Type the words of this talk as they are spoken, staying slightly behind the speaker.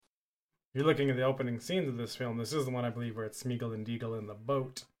you're looking at the opening scenes of this film, this is the one I believe where it's Smeagol and Deagle in the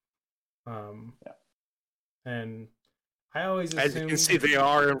boat. Um, Yeah. and I always As you can see, assumed they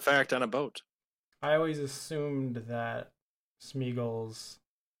are in fact on a boat. that Smeagol's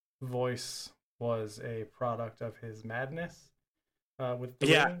voice was a product of his madness with the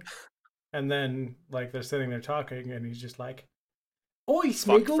ring. And then like they're sitting there talking, and he's just like, "Oi,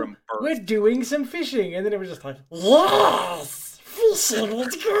 Smeagol, we're doing some fishing," and then it was just like, "Yes, fishing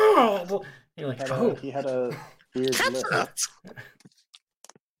is good." And you're like, he had a weird lip.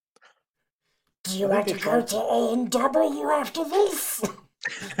 Do you want to go to A&W after this?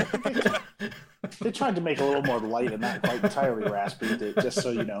 They tried to make it a little more light and not quite entirely raspy, just so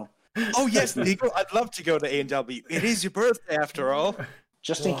you know. Oh yes, Eagle, I'd love to go to A&W. It is your birthday after all.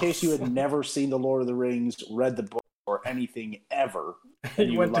 Just in case you had never seen The Lord of the Rings, read the book, or anything ever,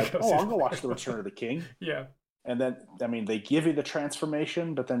 and you were like, I'll go watch The Return of the King. Yeah. And then, I mean, they give you the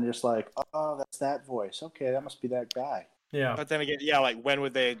transformation, but then you're just like, oh, that's that voice. Okay, that must be that guy. Yeah. But then again, like when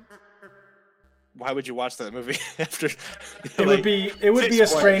would they? Why would you watch that movie after? It would be a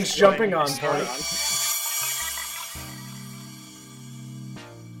strange jumping on point.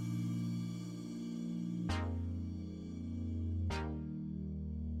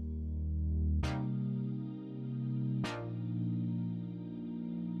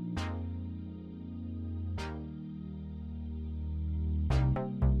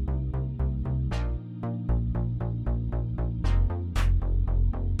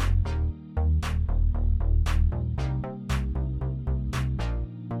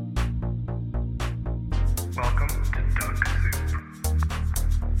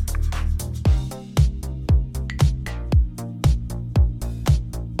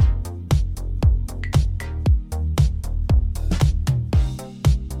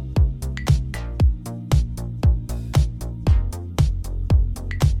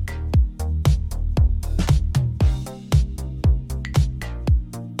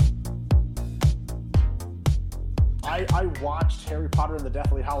 I watched Harry Potter and the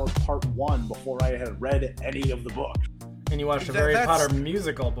Deathly Hallows Part 1 before I had read any of the book. And you watched a Harry Potter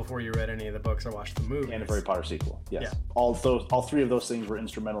musical before you read any of the books or watched the movie. And a Harry Potter sequel, yes. Yeah. All three of those things were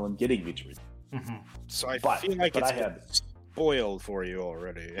instrumental in getting me to read. Mm-hmm. So I feel like it's spoiled for you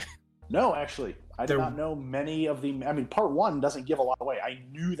already. No, actually. I did not know many of the... I mean, Part 1 doesn't give a lot away. I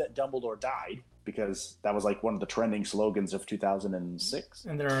knew that Dumbledore died, because that was like one of the trending slogans of 2006.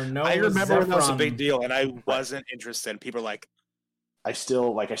 And there are no... I remember when that was a big deal, and I wasn't interested. People were like... I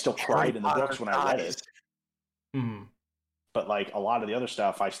still cried in the books when I read it. Mm-hmm. But like a lot of the other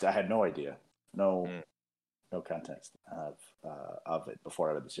stuff, I had no idea. No context of it before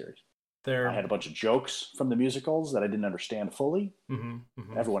I read the series. I had a bunch of jokes from the musicals that I didn't understand fully. Mm-hmm,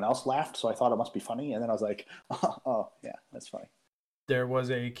 mm-hmm. Everyone else laughed, so I thought it must be funny. And then I was like, oh yeah, that's funny. There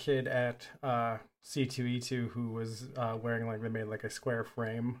was a kid at C2E2 who was wearing, like, they made like a square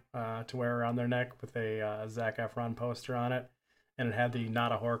frame to wear around their neck with a Zac Efron poster on it. And it had the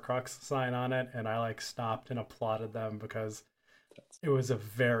 "Not a Horcrux" sign on it. And I like stopped and applauded them because it was a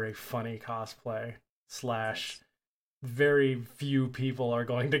very funny cosplay / very few people are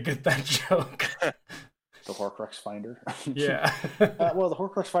going to get that joke. The Horcrux Finder. Yeah. Well, the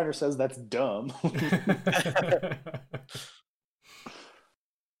Horcrux Finder says that's dumb.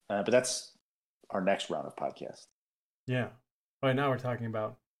 But that's our next round of podcasts. Yeah. Right now we're talking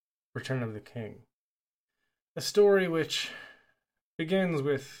about Return of the King. A story which begins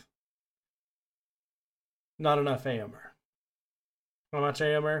with not enough AMR. How much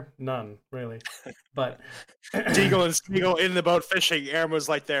AMR? None, really. But Deagle and Smeagol in the boat fishing. Aaron was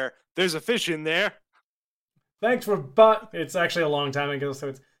like, there's a fish in there. Thanks for it's actually a long time ago, so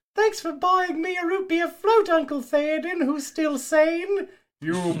it's thanks for buying me a root beer float, Uncle Theoden, who's still sane.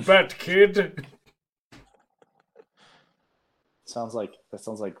 You bet, kid. That sounds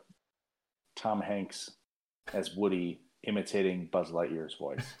like Tom Hanks as Woody imitating Buzz Lightyear's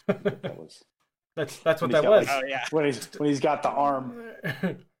voice. That's what that was. Oh yeah. When he's got the arm.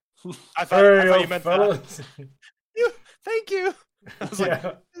 I thought you meant that. Thank you. I was like,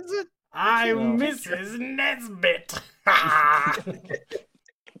 is it? I'm Mrs. Nesbit.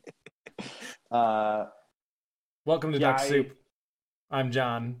 Welcome to Duck Soup. I'm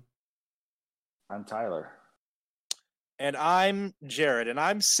John. I'm Tyler. And I'm Jared, and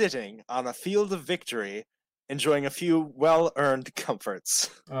I'm sitting on a field of victory, enjoying a few well-earned comforts.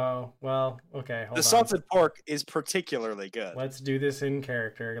 Oh, well, okay, hold on. The salted pork is particularly good. Let's do this in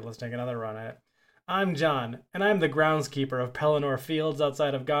character. Let's take another run at it. I'm John, and I'm the groundskeeper of Pelennor Fields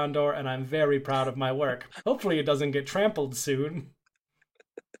outside of Gondor, and I'm very proud of my work. Hopefully it doesn't get trampled soon.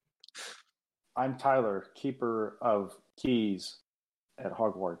 I'm Tyler, keeper of keys at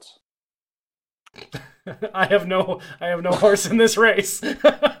Hogwarts. I have no horse in this race.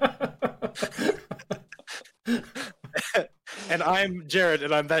 And I'm Jared,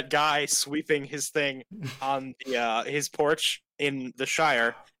 and I'm that guy sweeping his thing on the his porch in the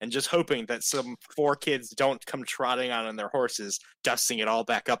Shire, and just hoping that some 4 kids don't come trotting on their horses, dusting it all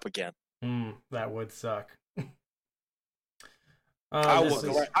back up again. That would suck. I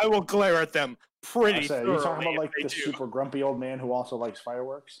will glare at them pretty thoroughly. Are you talking about like the super grumpy old man who also likes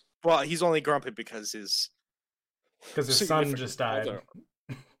fireworks? Well, he's only grumpy because his son just died.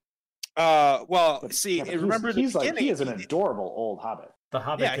 Remember he is an adorable old hobbit. The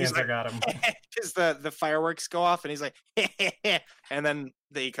hobbit cancer got him. Because the fireworks go off and he's like, and then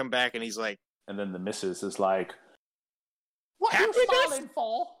they come back and he's like, and then the missus is like, "What happiness? are you smiling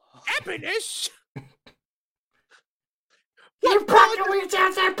for? Happiness? You brought your way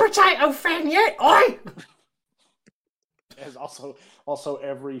down that potato fan yet, oi?" As also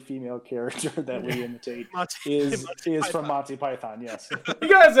every female character that we imitate is from Monty Python. Yes. You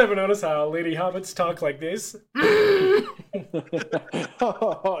guys ever notice how lady hobbits talk like this?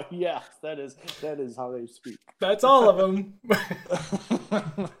 Oh, yeah, that is how they speak. That's all of them.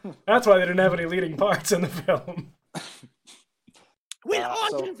 That's why they didn't have any leading parts in the film.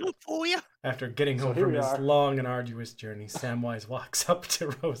 For you. After getting home from his long and arduous journey, Samwise walks up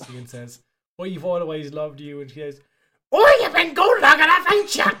to Rosie and says, "We've always loved you," and she says, "Oh, you've been good long enough,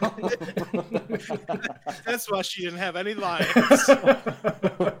 ain't you?" That's why she didn't have any lines.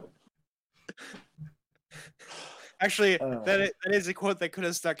 Actually, that is a quote that could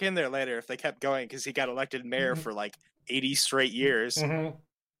have stuck in there later if they kept going, because he got elected mayor for like 80 straight years. And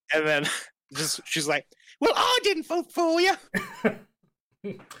then she's like, "Well, I didn't vote for you."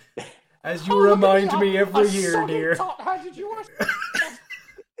 As you remind me every year, dear. How did you watch?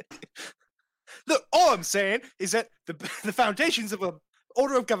 Look, all I'm saying is that the foundations of an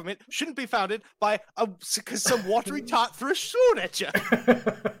order of government shouldn't be founded by some watery tot threw a sword at you.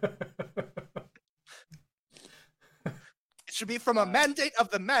 It should be from a mandate of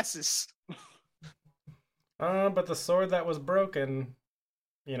the masses. But the sword that was broken,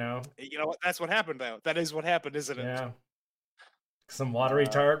 You know what? That's what happened, though. That is what happened, isn't it? Yeah. Some watery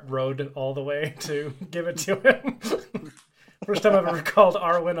tart rode all the way to give it to him. First time I've ever called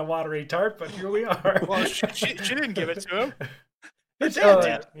Arwen a watery tart, but here we are. Well, she didn't give it to him. Her dad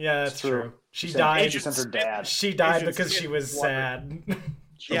did. Yeah, that's true. She died. She sent her dad. She died because she was sad.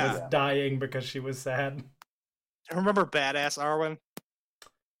 She was dying because she was sad. Remember Badass Arwen?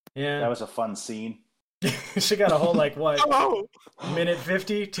 Yeah. That was a fun scene. She got a whole, minute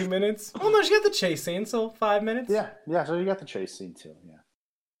 50, 2 minutes. Oh, no, she got the chase scene, so 5 minutes. Yeah, so you got the chase scene, too,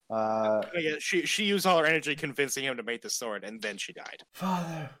 yeah. She used all her energy convincing him to make the sword, and then she died.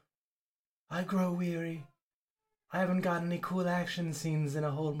 Father, I grow weary. I haven't got any cool action scenes in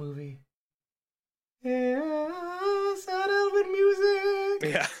a whole movie. Yeah, sad elven music.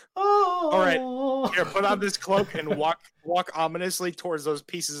 Yeah. Oh. All right. Here, put on this cloak and walk ominously towards those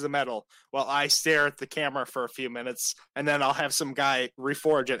pieces of metal while I stare at the camera for a few minutes, and then I'll have some guy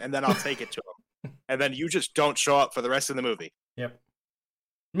reforge it, and then I'll take it to him. And then you just don't show up for the rest of the movie. Yep.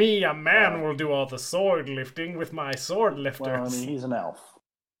 Me, a man, will do all the sword lifting with my sword lifters. Well, I mean, he's an elf.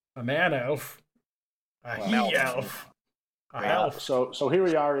 A man elf. A he-elf. A elf. So here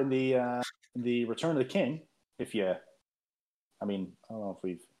we are in the Return of the King. I don't know if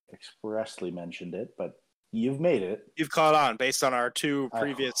we've expressly mentioned it, but you've made it. You've caught on based on our 2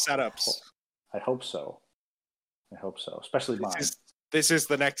 previous setups. I hope so. Especially mine. This is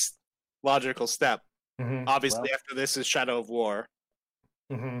the next logical step. Mm-hmm. Obviously, after this is Shadow of War.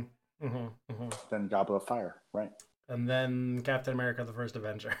 Mm-hmm. Mm-hmm. Mm-hmm. Then Goblet of Fire, right? And then Captain America: The First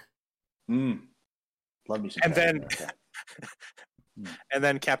Avenger. Love me some and Captain then, America. And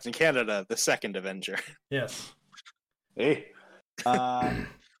then Captain Canada: The Second Avenger. Yes. Hey.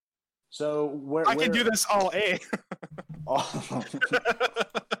 So where I can do this all A. Oh.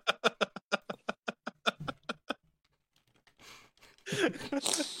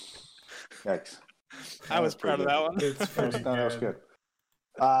 Yikes. I was proud of that one. That was good.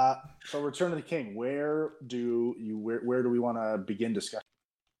 So Return of the King. Where do we want to begin discussion?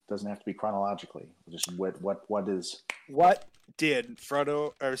 Doesn't have to be chronologically. Just what did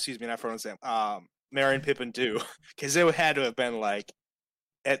Frodo, or excuse me, not Frodo and Sam, Merry and Pippin do? Because it had to have been like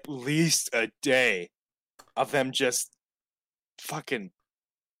at least a day of them just fucking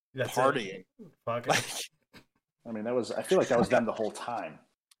partying. Fucking. I feel like that was them the whole time.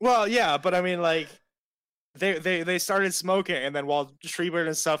 Well, yeah, but I mean, like, they started smoking, and then while Treebeard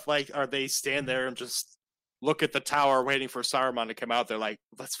and stuff, they stand there and just look at the tower waiting for Saruman to come out. They're like,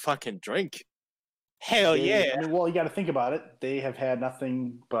 let's fucking drink. Hell yeah. You got to think about it. They have had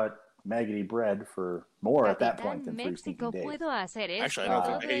nothing but maggoty bread for more at that point than 3 stinking days. Actually, I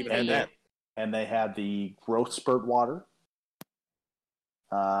don't think they even had that. And they had the growth spurt water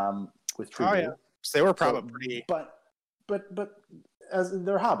with True Blue. So they were probably pretty... But as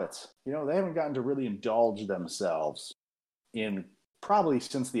they're hobbits, they haven't gotten to really indulge themselves in probably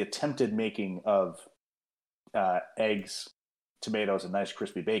since the attempted making of eggs, tomatoes, and nice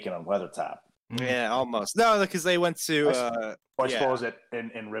crispy bacon on Weathertop. Yeah, almost. No, because they went to... I suppose in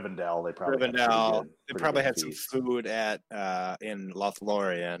Rivendell, they probably had some food in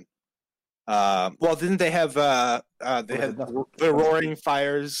Lothlorien. Well, didn't they have they had the Roaring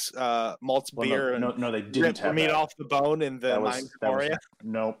Fires malt beer? No, they didn't have meat that. Off the bone in the Mines of Moria?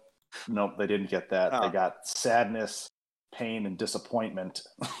 Nope, they didn't get that. They got sadness, pain, and disappointment,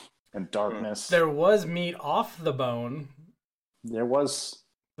 and darkness. There was meat off the bone. There was.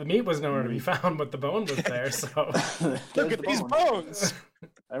 The meat was nowhere to be found, but the bone was there, so... Look at these bones!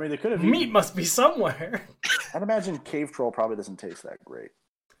 I mean, they could have... Meat must be somewhere. I'd imagine Cave Troll probably doesn't taste that great.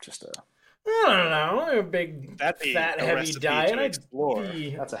 Just I don't know. A big, fat, heavy diet.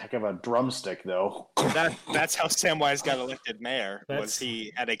 That's a heck of a drumstick, though. That's how Samwise got elected mayor, was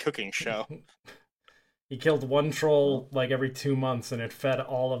he at a cooking show. He killed one troll, every 2 months, and it fed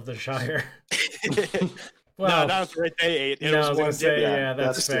all of the Shire. Well, no, not the right they ate. I was going to say,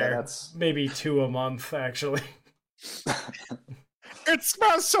 that's fair. That's... Maybe 2 a month, actually. It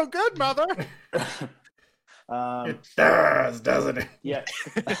smells so good, Mother! It does, doesn't it? Yeah.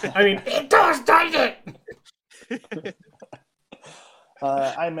 I mean, it does, doesn't it?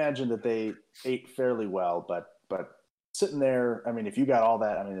 I imagine that they ate fairly well, but sitting there, I mean, if you got all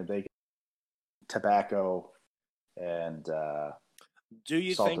that, I mean, if they tobacco and do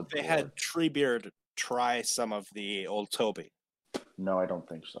you think they had Treebeard try some of the Old Toby? No, I don't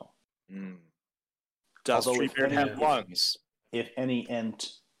think so. Does Treebeard have lungs? If any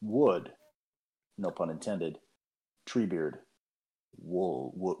ent would, no pun intended, Treebeard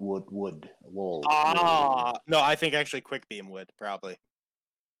would. No, I think actually Quickbeam would probably.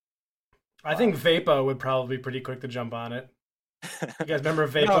 I think Vapo would probably be pretty quick to jump on it. You guys remember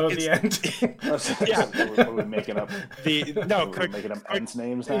Vapo at the end? Yeah, we're making up. We're making up ents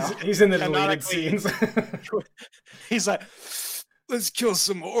names now. He's in the deleted scenes. He's like, let's kill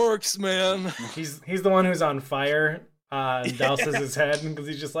some orcs, man. He's the one who's on fire. And douses his head because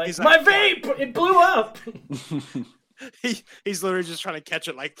he's just like, my vape! It blew up! He's literally just trying to catch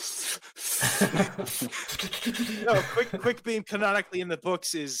it like... No, Quick Beam canonically in the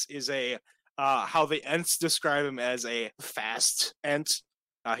books is a... how the Ents describe him as a fast Ent.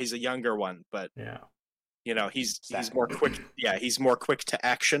 He's a younger one, but... Yeah. He's more quick... Yeah, he's more quick to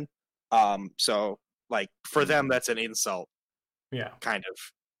action. So, for them, that's an insult. Yeah. Kind of.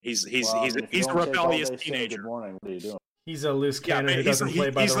 He's a rebellious teenager. Good morning. What are you doing? He's a loose cannon who doesn't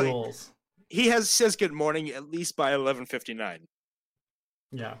play by the rules. He says good morning at least by 11:59.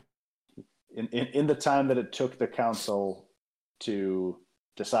 Yeah. In the time that it took the council to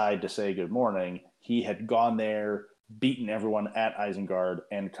decide to say good morning, he had gone there, beaten everyone at Isengard,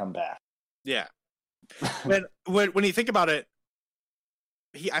 and come back. Yeah. when you think about it,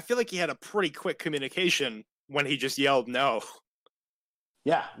 I feel like he had a pretty quick communication when he just yelled no.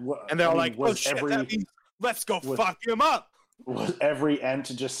 Yeah, and they're like, "Oh shit, that means let's go fuck him up." Was every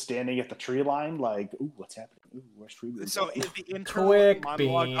Ent just standing at the tree line, like, "Ooh, what's happening? Ooh, where's Treebeard?" So the internal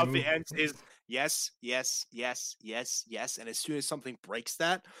monologue of the Ents is yes, yes, yes, yes, yes, and as soon as something breaks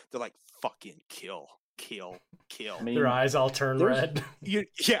that, they're like, "Fucking kill." I mean, their eyes all turn red. Trees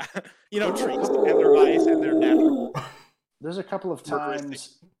and their eyes and their natural. There's a couple of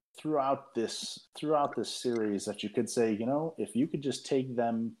times throughout this series that you could say, if you could just take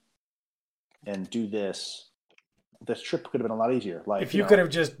them and do this trip could have been a lot easier. Like if you can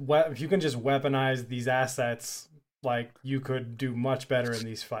just weaponize these assets, you could do much better in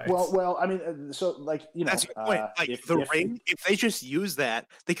these fights. Well, I mean, so that's the point. If they just use that,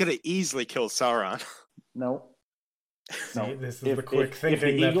 they could have easily killed Sauron. No. See, this is the quick thinking.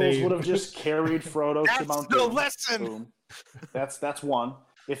 If the Eagles would have just carried Frodo to Mount Doom, that's the lesson. Boom, that's one.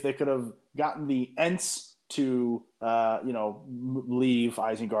 If they could have gotten the Ents to, leave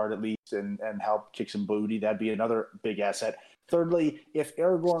Isengard at least and help kick some booty, that'd be another big asset. Thirdly, if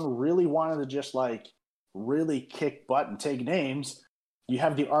Aragorn really wanted to just really kick butt and take names, you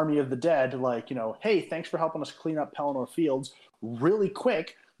have the Army of the Dead, hey, thanks for helping us clean up Pelennor Fields. Really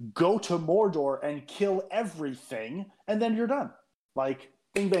quick, go to Mordor and kill everything, and then you're done.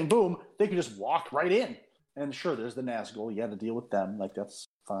 Bing, bang, boom, they could just walk right in. And sure, there's the Nazgul. You had to deal with them. That's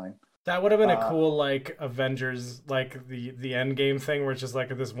fine. That would have been a cool, Avengers, the Endgame thing, where it's just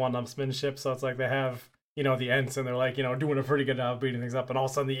this one-upsmanship. So it's they have the Ents, and they're like, doing a pretty good job beating things up, and all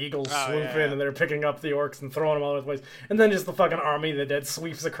of a sudden the Eagles swoop in, and they're picking up the orcs and throwing them all over the place, and then just the fucking army of the dead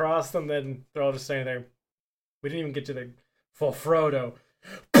sweeps across, and then they're all just standing there. We didn't even get to the full Frodo.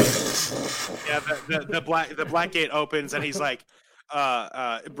 Yeah, the black gate opens, and he's like,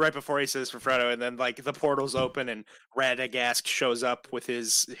 right before he says for Frodo, and then like the portals open, and Radagast shows up with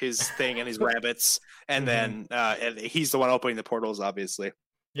his thing and his rabbits, and then and he's the one opening the portals, obviously.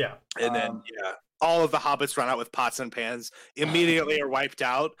 Yeah, and then all of the hobbits run out with pots and pans, immediately are wiped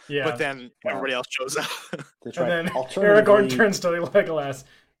out. Yeah, but then everybody else shows up. And then Aragorn turns to Legolas.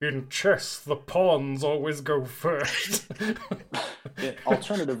 In chess, the pawns always go first.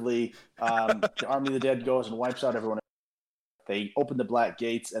 Alternatively, the Army of the Dead goes and wipes out everyone. They open the black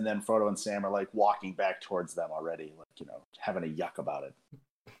gates, and then Frodo and Sam are like walking back towards them already, like having a yuck about it.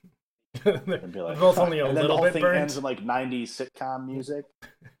 And be like, both only a little bit burnt. The whole thing ends in like 90s sitcom music.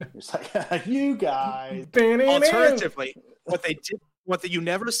 It's like, you guys. Alternatively, you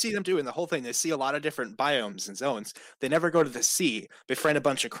never see them do in the whole thing. They see a lot of different biomes and zones. They never go to the sea. They find a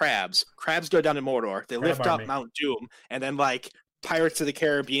bunch of crabs. Crabs go down to Mordor. They lift up Mount Doom, and then like Pirates of the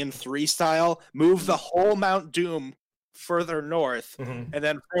Caribbean 3 style, move the whole Mount Doom further north, and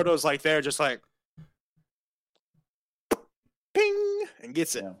then Frodo's like there, just like, ping, and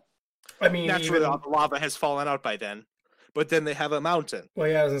gets it. Yeah. I mean, naturally, all the lava has fallen out by then, but then they have a mountain. Well,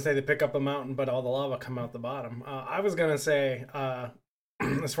 yeah, I was gonna say they pick up a mountain, but all the lava come out the bottom. I was gonna say,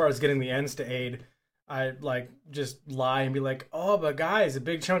 as far as getting the Ents to aid, I'd like just lie and be like, "Oh, but guys, a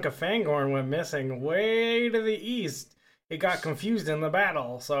big chunk of Fangorn went missing way to the east. It got confused in the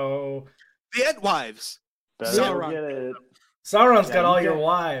battle, so the Entwives." Sauron's got all your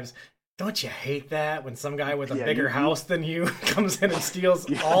wives. Don't you hate that when some guy with a bigger house than you comes in and steals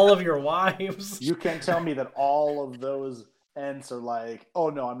all of your wives? You can't tell me that all of those Ents are like, oh,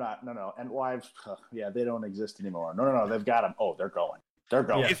 no, I'm not. No. And wives, they don't exist anymore. No, they've got them. Oh, they're going. They're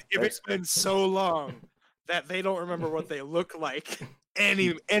going. If it's been so long that they don't remember what they look like,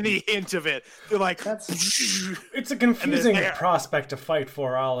 any hint of it, they're like... It's a confusing prospect to fight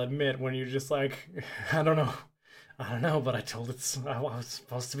for, I'll admit, when you're just like, I don't know, but I was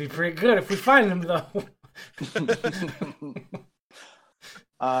supposed to be pretty good if we find him, though.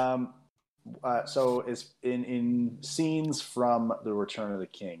 So it's in scenes from The Return of the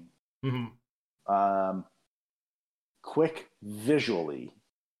King. Quick visually,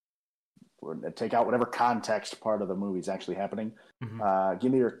 take out whatever context part of the movie is actually happening.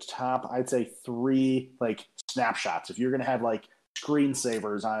 Give me your top, I'd say 3 like snapshots. If you're gonna have like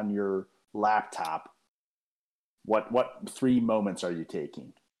screensavers on your laptop, what 3 moments are you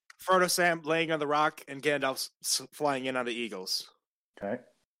taking? Frodo, Sam laying on the rock, and Gandalf flying in on the eagles. Okay.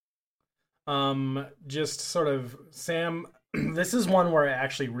 Just sort of Sam. This is one where I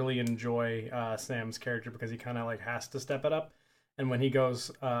actually really enjoy Sam's character because he kind of like has to step it up. And when he goes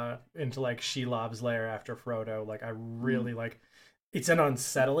into like Shelob's lair after Frodo, like I really like. It's an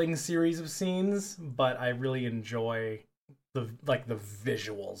unsettling series of scenes, but I really enjoy the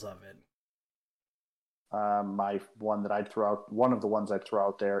visuals of it. One of the ones I'd throw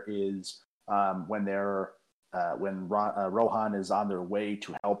out there is when Rohan is on their way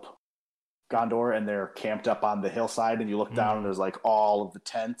to help Gondor, and they're camped up on the hillside, and you look down and there's like all of the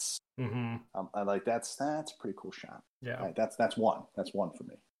tents. I like that's a pretty cool shot. Yeah, that's one for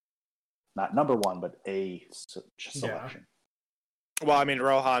me. Not number one, but a selection. Well, I mean,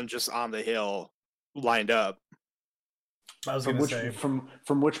 Rohan just on the hill, lined up. I was going to say from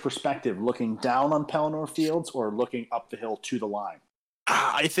which perspective? Looking down on Pelennor Fields or looking up the hill to the line?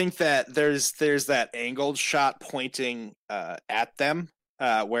 I think that there's that angled shot pointing at them,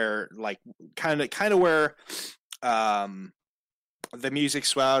 where like kind of where the music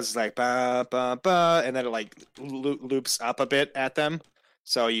swells, like ba ba ba, and then it like loops up a bit at them.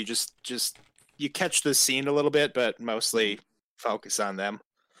 So you just you catch the scene a little bit, but mostly focus on them.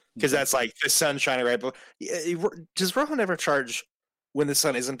 Because that's like the sun shining right below. Does Rohan ever charge when the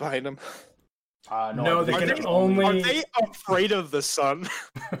sun isn't behind him? No, they can only... Are they afraid of the sun?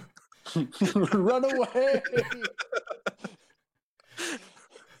 Run away!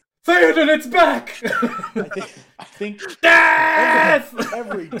 Theoden, it's back! I think Death!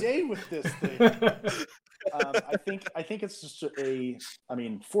 every day with this thing. I think it's just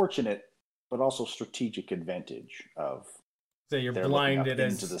fortunate, but also strategic advantage of... So you're blinded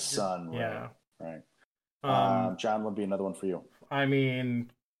into the sun. Yeah. Right. John, would be another one for you. I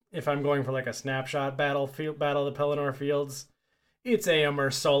mean, if I'm going for like a snapshot battle of the Pelennor Fields, it's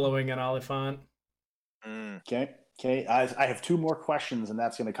Éomer soloing an Oliphant. Okay. I have 2 more questions, and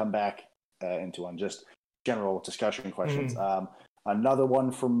that's going to come back into on just general discussion questions. Another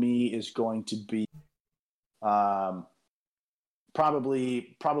one for me is going to be Probably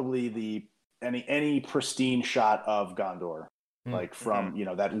the any pristine shot of Gondor, like from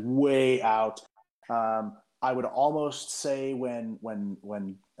that way out. I would almost say when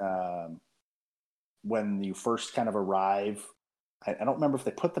you first kind of arrive, I don't remember if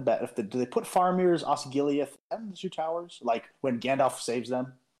they put do they put Faramir's Osgiliath and the Two Towers, like when Gandalf saves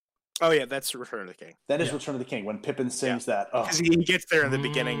them. Oh yeah, that's Return of the King. That is Return of the King when Pippin sings that. Because he gets there in the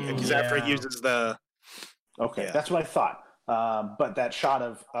beginning, because after he uses the. Okay, that's what I thought. But that shot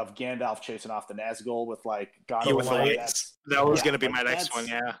of Gandalf chasing off the Nazgul with like Gondor with the lights. That was going to be my next one.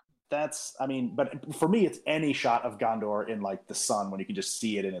 Yeah. That's, I mean, but for me, it's any shot of Gondor in like the sun when you can just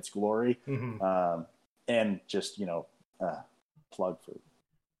see it in its glory, and just plug for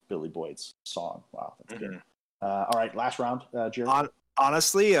Billy Boyd's song. Wow, that's good. All right, last round, Jared.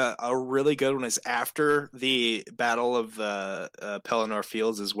 Honestly, a really good one is after the Battle of the Pelennor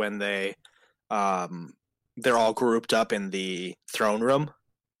Fields is when they're all grouped up in the throne room.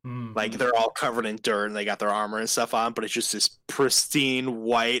 Like they're all covered in dirt and they got their armor and stuff on, but it's just this pristine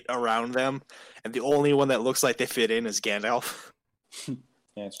white around them, and the only one that looks like they fit in is Gandalf.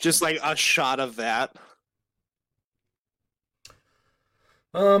 Just like a shot of that.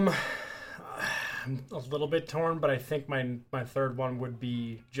 I'm a little bit torn, but I think my third one would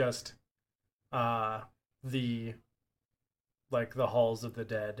be just the halls of the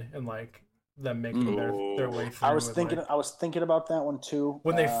dead and like them making their way through. I was thinking about that one too.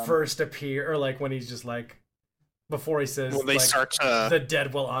 When they first appear, or like when he's just like before he says when they start to... the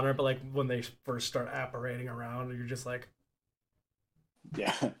dead will honor, but like when they first start apparating around, you're just like,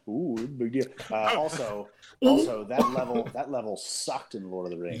 yeah, ooh, big deal. Also, that level sucked in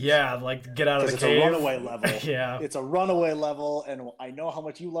Lord of the Rings. Yeah, like get out of the cave. It's a runaway level. Yeah, it's a runaway level, and I know how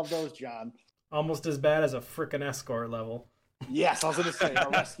much you love those, John. Almost as bad as a frickin' escort level. Yes, I was going to say a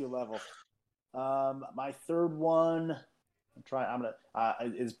rescue level. My third one,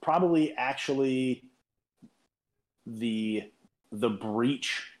 is probably actually the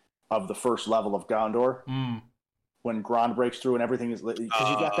breach of the first level of Gondor. When Grond breaks through and everything is lit, because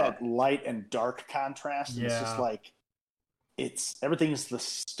you got that light and dark contrast. And it's just like everything's the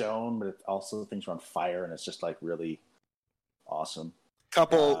stone, but also things are on fire, and it's just like really awesome.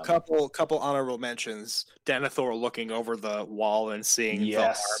 Couple honorable mentions. Denethor looking over the wall and seeing the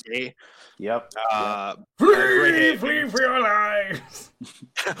army. Yep. Flee for your lives.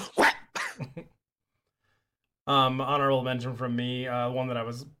 What? Honorable mention from me. One that I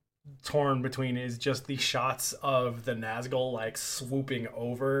was torn between is just the shots of the Nazgul like swooping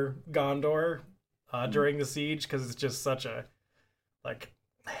over Gondor during the siege, because it's just such a like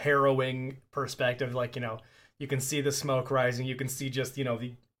harrowing perspective. Like, you can see the smoke rising. You can see just,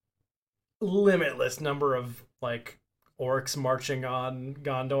 the limitless number of like orcs marching on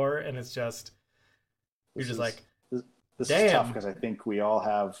Gondor, and it's just this is like, this damn. is tough because I think we all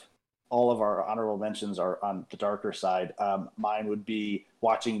of our honorable mentions are on the darker side. Mine would be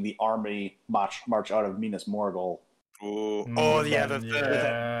watching the army march out of Minas Morgul. Oh yeah, with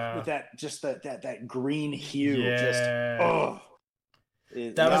that green hue. Yeah.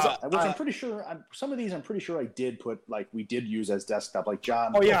 Which I'm pretty sure. Some of these I'm pretty sure I did put, like, we did use as desktop, like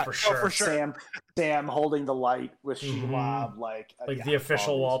John. Oh yeah, for sure. Sam holding the light with Shelob, like the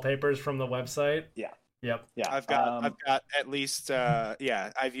official wallpapers from the website. Yeah. Yep. Yeah. I've got at least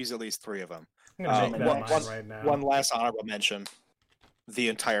I've used at least 3 of them. One last honorable mention. The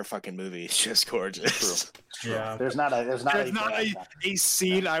entire fucking movie is just gorgeous. True. Yeah. There's not a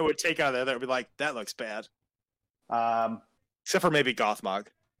scene I would take out of there that would be like, that looks bad. Except for maybe Gothmog.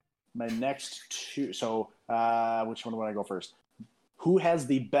 My next 2. So, which one do I go first? Who has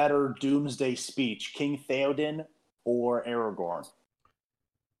the better Doomsday speech, King Theoden or Aragorn?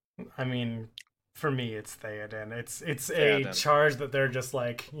 I mean, for me, it's Theoden. It's Theoden. A charge that they're just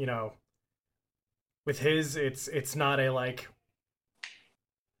like, with his, it's not a like.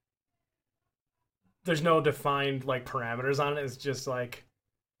 There's no defined like parameters on it. It's just like,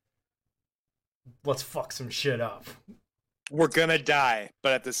 let's fuck some shit up. We're gonna die,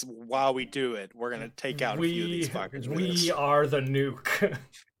 but while we do it, we're gonna take out a few of these fuckers. We are the nuke.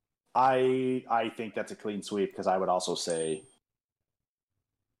 I think that's a clean sweep, because I would also say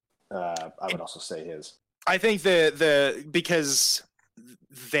his. I think because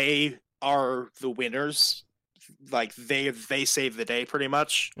they are the winners, like they save the day pretty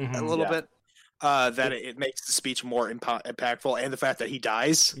much a little bit. That it makes the speech more impactful, and the fact that he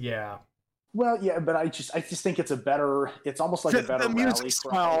dies. Yeah. Well, yeah, but I just think it's almost like a better the music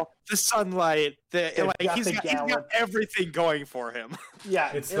style, the sunlight, he's got everything going for him.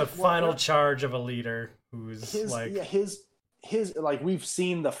 Yeah, it's the final charge of a leader who's his like we've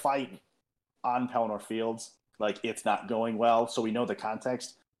seen the fight on Pelennor Fields. Like, it's not going well, so we know the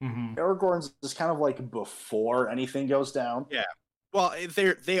context. Mm-hmm. Aragorn's is kind of like before anything goes down. Yeah. Well,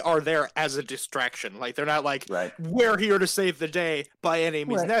 they are there as a distraction. Like, they're not like, right. we're here to save the day by any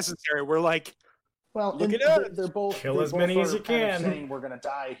means necessary. We're like, well, look at us. They're both kill as many as you can. Saying we're gonna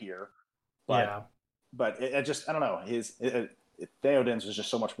die here. But, but it just, I don't know. Theoden's was just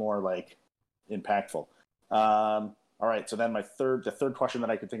so much more like impactful. All right, so then the third question that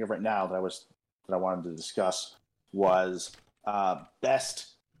I could think of right now that I wanted to discuss was best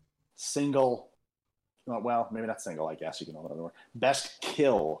single. Well, maybe not single. I guess you can know another word. Best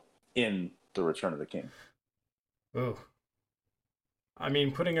kill in The Return of the King. Ooh. I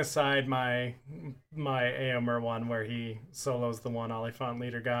mean, putting aside my Éomer one where he solos the one Oliphant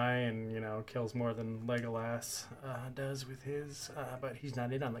leader guy and, kills more than Legolas does with his, but he's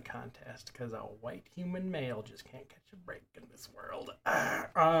not in on the contest because a white human male just can't catch a break in this world.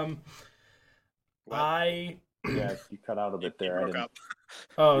 Yeah, you cut out a bit there.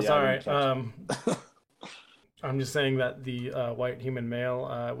 Sorry. I'm just saying that the white human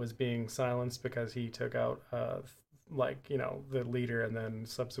male was being silenced because he took out the leader and then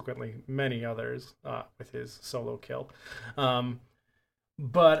subsequently many others with his solo kill.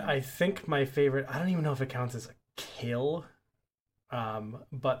 But I think my favorite, I don't even know if it counts as a kill,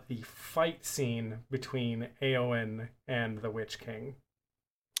 but the fight scene between Éowyn and the Witch King.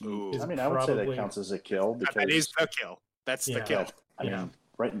 Ooh. I would say that counts as a kill. Because that is the kill. That's the kill. I mean,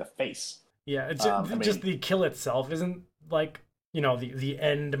 right in the face. Yeah, just the kill itself isn't like, the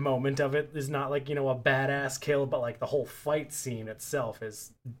end moment of it is not like, a badass kill, but like the whole fight scene itself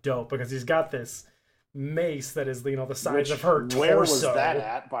is dope because he's got this mace that is, the size of her torso. Where was that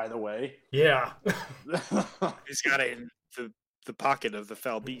at, by the way? Yeah. He's got it in the pocket of the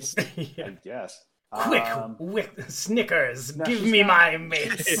fell beast. Yeah. I guess. Quick, Snickers, give me my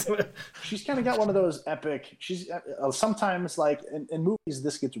mace. She's kind of got one of those epic. She's sometimes like in movies,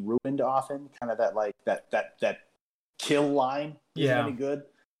 this gets ruined often. Kind of that like that kill line isn't any good.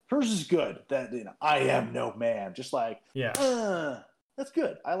 Hers is good. That I am no man. Just like that's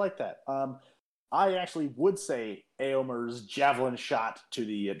good. I like that. I actually would say Éomer's javelin shot to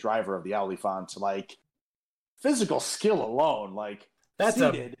the driver of the Oliphant, like physical skill alone, like that's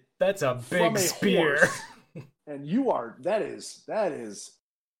a big spear. And that is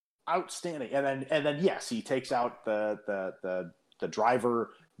outstanding. And then yes, he takes out the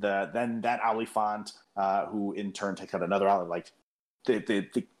driver, then that Oliphant, who in turn takes out another Oliphant. Like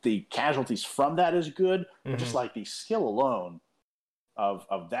the casualties from that is good, but just like the skill alone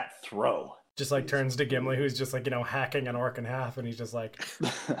of that throw. Just like turns to Gimli, who's just like, hacking an orc in half, and he's just like,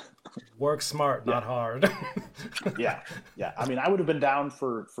 work smart, not hard. Yeah. I mean, I would have been down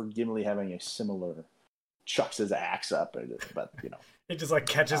for Gimli having a similar chucks his axe up, but It just like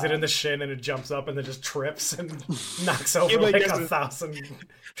catches it in the shin and it jumps up and then just trips and knocks over Gimli like 1,000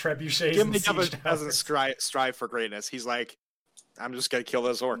 trebuchets. Gimli doesn't strive for greatness. He's like, I'm just going to kill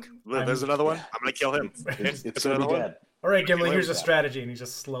this orc. There's another one. I'm going to kill him. It's another one. All right, Gimli, here's a strategy. And he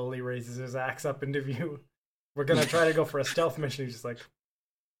just slowly raises his axe up into view. We're going to try to go for a stealth mission. He's just like,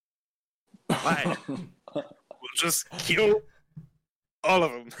 fine. We'll just kill all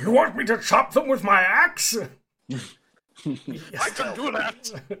of them. You want me to chop them with my axe? I can do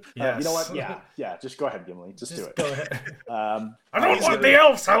that. Yes. You know what? Yeah. Just go ahead, Gimli. Just do it. Go ahead. I don't want the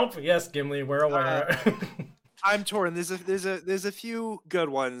elves' help. Yes, Gimli, we're aware. I'm torn. There's a few good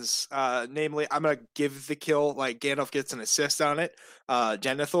ones. Namely, I'm gonna give the kill. Like Gandalf gets an assist on it.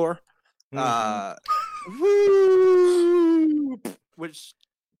 Denethor, which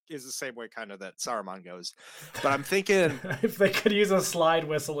is the same way kind of that Saruman goes. But I'm thinking if they could use a slide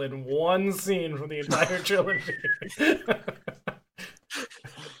whistle in one scene from the entire trilogy.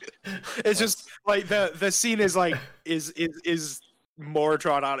 It's just like the scene is like is more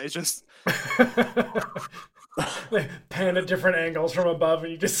drawn out. It's just they pan at different angles from above,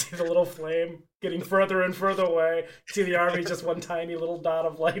 and you just see the little flame getting further and further away. You see the army just one tiny little dot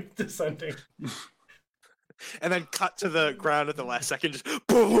of light descending. And then cut to the ground at the last second, just boom,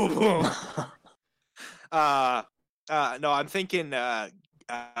 boom, boom. No, I'm thinking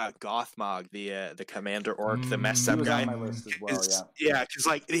Gothmog, the commander orc, the messed up guy. On my list as well, yeah, because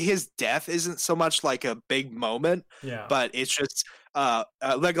like his death isn't so much like a big moment, but it's just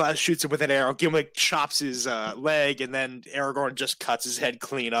Legolas shoots him with an arrow. Gimli chops his leg, and then Aragorn just cuts his head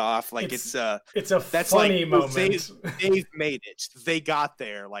clean off. Like it's a funny moment. They've made it. They got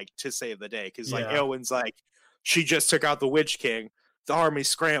there like to save the day because like Éowyn's like she just took out the Witch King. The army's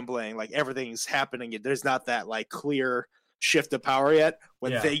scrambling. Like everything's happening. There's not that like clear shift of power yet.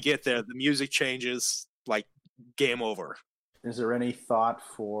 When they get there, the music changes. Like game over. Is there any thought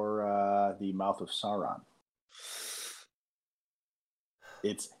for the Mouth of Sauron?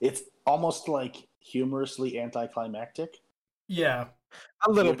 It's almost like humorously anticlimactic. Yeah,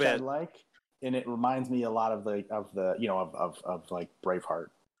 a little bit. I like, and it reminds me a lot of like Braveheart.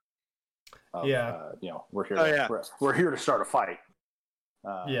 We're here. We're here to start a fight.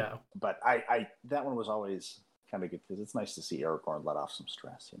 But I that one was always kind of good because it's nice to see Aragorn let off some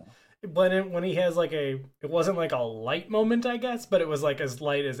stress, when he has like it wasn't like a light moment, I guess, but it was like as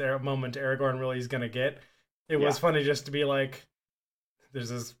light as moment Aragorn really is gonna get. It was funny just to be like, there's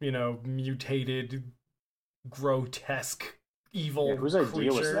this mutated, grotesque, evil. Whose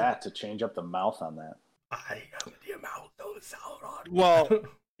idea was that to change up the mouth on that? I am the mouth of Sauron. Well,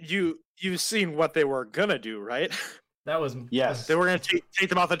 you've seen what they were gonna do, right? That was They were gonna take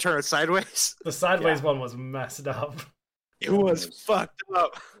them off and turn it sideways. The sideways one was messed up. It was fucked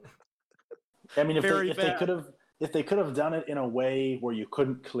up. I mean, if they could have done it in a way where you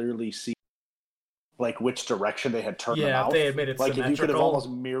couldn't clearly see like which direction they had turned the mouth. If they had made it like symmetrical. If you could have almost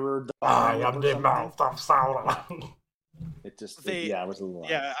mirrored the I am the mouth of Sauron. It just it was a little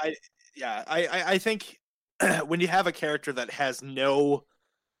I think when you have a character that has no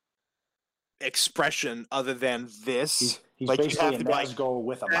expression other than this, he's like basically a Nazgul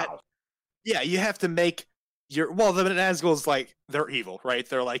with a mouth. Yeah, you have to make the Nazgul's like they're evil, right?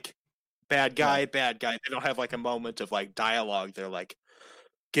 They're like bad guy. They don't have like a moment of like dialogue. They're like,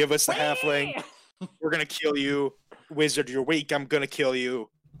 give us the halfling. We're gonna kill you. Wizard, you're weak. I'm gonna kill you.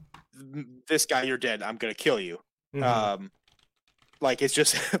 This guy, you're dead. I'm gonna kill you. Mm-hmm. Like it's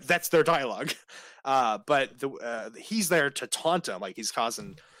just that's their dialogue. But he's there to taunt him. Like he's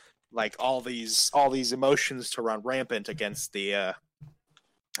causing like all these emotions to run rampant against the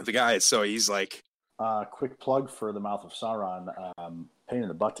guys. So he's like, quick plug for the Mouth of Sauron. Pain in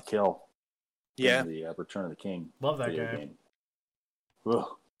the butt to kill. Yeah, the Return of the King. Love that game. Ugh,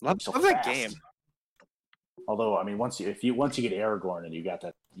 love that game. Although, I mean, once you get Aragorn and you got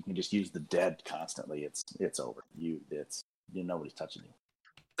that, you can just use the dead constantly. It's over. Nobody's touching you.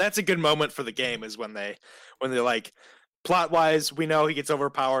 That's a good moment for the game is when they're like, plot wise, we know he gets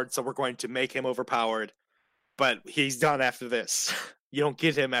overpowered, so we're going to make him overpowered, but he's done after this. You don't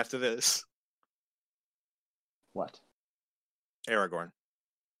get him after this. What? Aragorn.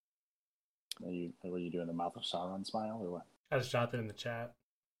 Were you doing the Mouth of Sauron smile or what? I just shot it in the chat.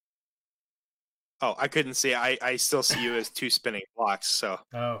 Oh, I couldn't see. I still see you as two spinning blocks. So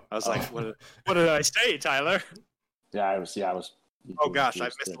I was like, what did I say, Tyler? Yeah, I was. Oh gosh, I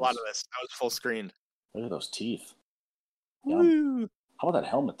missed a lot of this. I was full screen. Look at those teeth. Woo. How about that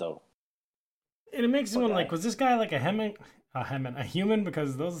helmet though? And it makes me wonder, like, was this guy like a human?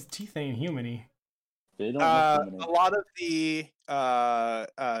 Because those teeth ain't humany. They don't. A lot of the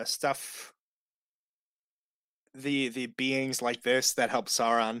stuff, the beings like this that help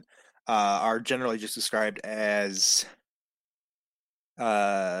Sauron. Are generally just described as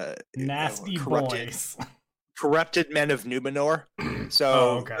nasty boys, corrupted men of Numenor.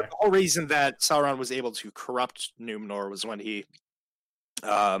 So the whole reason that Sauron was able to corrupt Numenor was when he,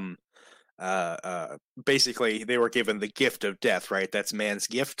 basically they were given the gift of death. Right, that's man's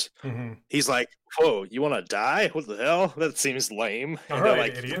gift. Mm-hmm. He's like, "Whoa, you want to die? What the hell? That seems lame." And they're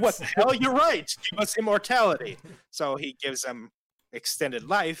like, idiots. "What the hell? You're right. Give us immortality." So he gives them extended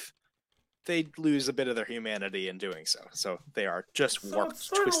life. They lose a bit of their humanity in doing so. So they are just warped, it's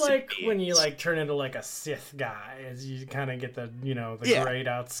sort twisted of like beings. when you like turn into like a Sith guy, as you kind of get the grayed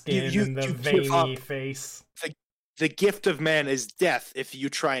out skin and the veiny face. The gift of man is death. If you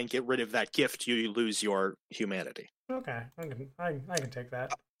try and get rid of that gift, you lose your humanity. Okay, I can take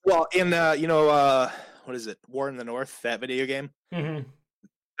that. Well, in what is it, War in the North, that video game? Mm-hmm.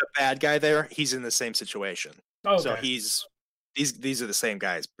 The bad guy there, he's in the same situation. Okay. So these are the same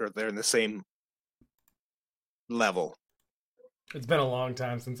guys, or they're in the same level. It's been a long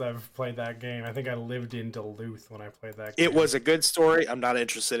time since I've played that game. I think I lived in Duluth when I played that game. It was a good story. I'm not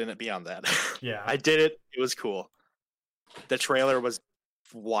interested in it beyond that. Yeah. I did it. It was cool. The trailer was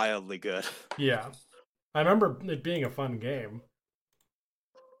wildly good. Yeah. I remember it being a fun game.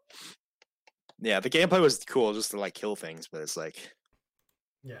 Yeah, the gameplay was cool just to like kill things, but it's like,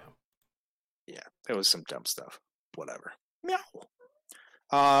 yeah, it was some dumb stuff. Whatever. Meow.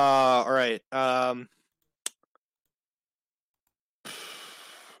 All right.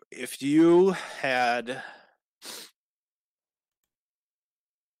 If you had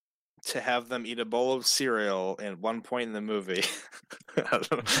to have them eat a bowl of cereal at one point in the movie, I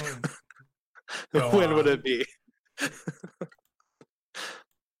don't know. When would it be?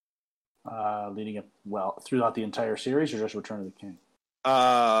 Leading up throughout the entire series, or just Return of the King?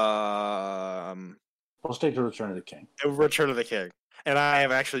 We'll stick to Return of the King. Return of the King. And I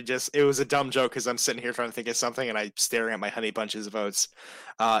have actually it was a dumb joke because I'm sitting here trying to think of something and I'm staring at my Honey Bunches votes.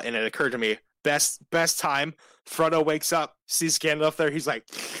 And it occurred to me, best time, Frodo wakes up, sees Gandalf there, he's like,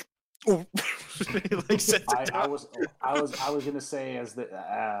 he like sits I was gonna say I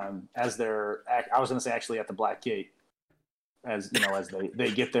was gonna say actually at the Black Gate, as you know, as they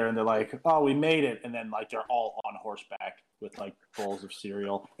get there and they're like, oh, we made it, and then like they're all on horseback with like bowls of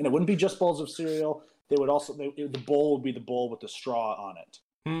cereal, and it wouldn't be just bowls of cereal. They would also the bowl would be the bowl with the straw on it.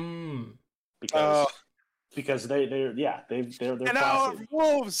 Because they're and our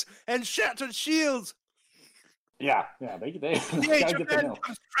wolves and shattered shields. Yeah, they gotta get the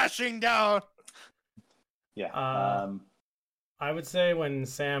comes crashing down. Yeah. I would say when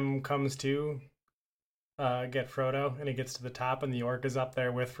Sam comes to get Frodo and he gets to the top and the orc is up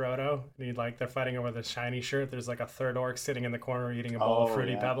there with Frodo and they're fighting over the shiny shirt. There's like a third orc sitting in the corner eating a bowl of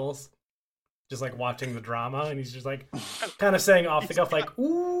Fruity Pebbles. Just like watching the drama, and he's just like kind of saying off the cuff, like,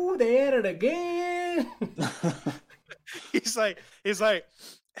 "Ooh, they at it again." he's like,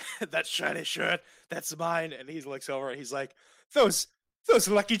 that shiny shirt, that's mine. And he looks over and he's like, those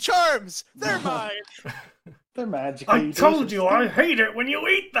Lucky Charms, they're mine. They're magical. I told you, I hate it when you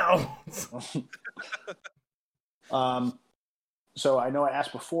eat those. So I know I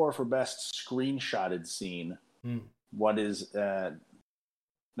asked before for best screenshotted scene. What is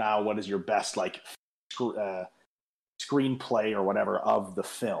your best like screenplay or whatever of the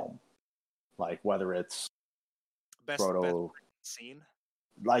film? Like whether it's best scene.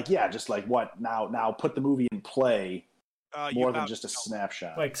 Like just like what now put the movie in play more than just a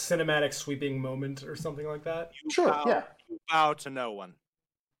snapshot. Like cinematic sweeping moment or something like that. You bow to no one.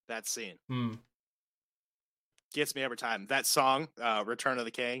 That scene. Gets me every time. That song, Return of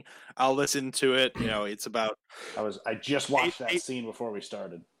the King, I'll listen to it. You know, it's about... I just watched that scene before we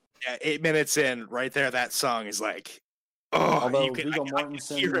started. Yeah, 8 minutes in, right there, that song is like... Oh, although Viggo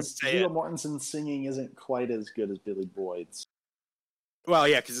Mortensen's singing isn't quite as good as Billy Boyd's. Well,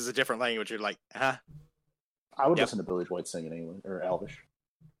 yeah, because it's a different language. You're like, huh? I would listen to Billy Boyd singing anyway, or Elvish.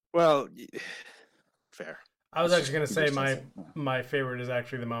 Well, fair. I was actually going to say my favorite is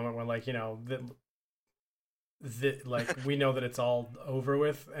actually the moment when, like, you know, like we know that it's all over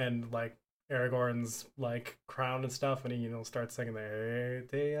with, and like Aragorn's like crown and stuff, and he starts singing the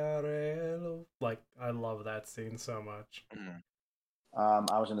like I love that scene so much. I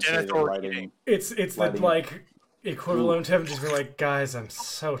was going to say the lighting. It's the like equivalent of him just being like, guys, I'm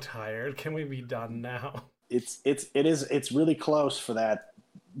so tired. Can we be done now? It's really close for that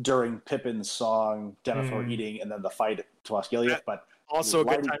during Pippin's song Denethor eating, and then the fight at Osgiliath, but also a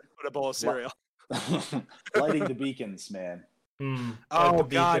good time to put a bowl of cereal. Lighting the beacons, man. Oh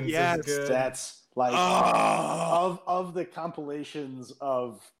God, yes. That's like of the compilations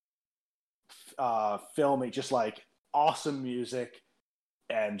of filming, just like awesome music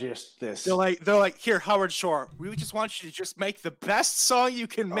and just this. They're like, here, Howard Shore, we just want you to just make the best song you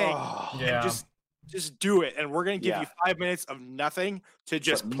can make. Just do it, and we're gonna give you 5 minutes of nothing to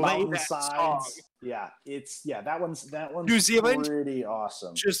just play that song. Yeah, that one's New Zealand, pretty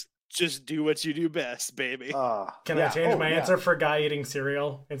awesome. Just do what you do best, baby. Can I change my answer for guy eating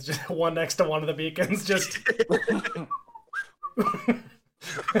cereal? It's just one next to one of the beacons. Just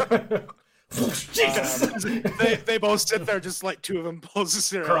Jesus. They both sit there, just like two of them pulls the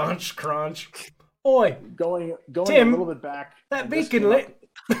cereal. Crunch. Oi, going Tim, a little bit back. That beacon lit.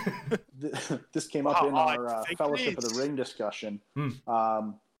 This came up in our Fellowship of the Ring discussion.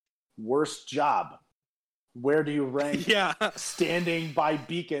 Worst job. Where do you rank standing by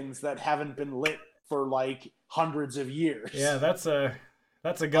beacons that haven't been lit for like hundreds of years? Yeah, that's a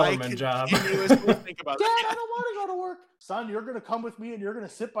government job. Think about Dad, I don't want to go to work. Son, you're going to come with me and you're going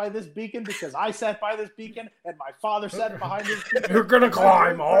to sit by this beacon because I sat by this beacon and my father sat behind this beacon. You're going to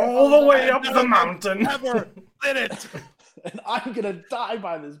climb all the way up the mountain. Never lit it. And I'm going to die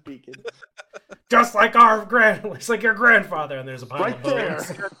by this beacon. Just like it's like your grandfather, and there's a pile of bones.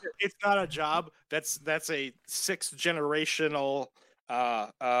 There. It's not a job. That's a 6th generational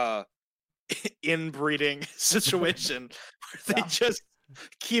inbreeding situation where they just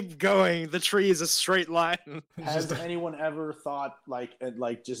keep going. The tree is a straight line. Has anyone ever thought like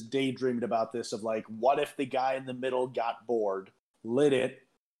just daydreamed about this of like, what if the guy in the middle got bored, lit it,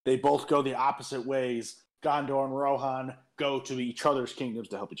 they both go the opposite ways, Gondor and Rohan go to each other's kingdoms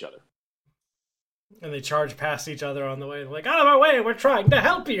to help each other. And they charge past each other on the way. They're like, out of our way, we're trying to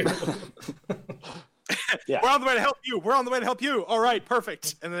help you. We're on the way to help you. We're on the way to help you. All right,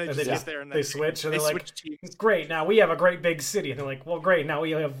 perfect. And then they just there and they switch. And they're like, great, now we have a great big city. And they're like, well, great, now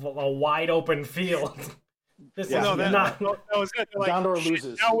we have a wide open field. This is not. That was good. Like, Gondor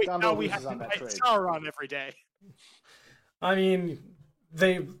loses. Now we have to on that trade. Sauron every day. I mean,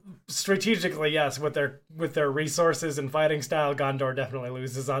 they strategically, yes, with their resources and fighting style, Gondor definitely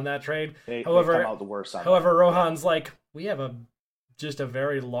loses on that trade. However, they come out the worst on however, Rohan's like, we have just a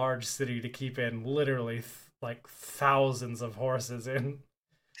very large city to keep in, literally like thousands of horses in.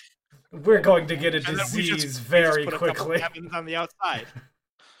 We're going to get a disease very quickly. Cabins on the outside.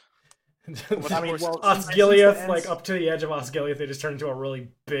 Osgiliath, like up to the edge of Osgiliath, they just turn into a really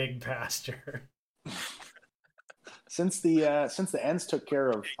big pasture. Since the Ents took care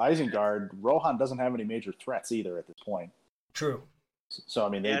of Isengard, Rohan doesn't have any major threats either at this point. True. So I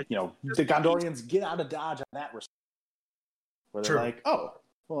mean, the Gondorians get out of dodge on that respect, where they're like, "Oh,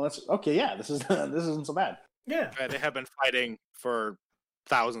 well, that's okay. Yeah, this isn't so bad." Yeah, they have been fighting for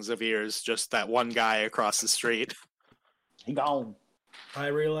thousands of years. Just that one guy across the street. He gone. I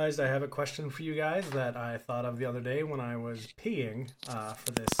realized I have a question for you guys that I thought of the other day when I was peeing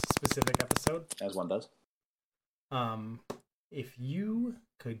for this specific episode. As one does. If you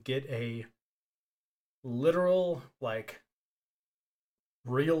could get a literal, like,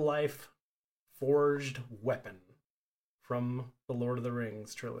 real life forged weapon from the Lord of the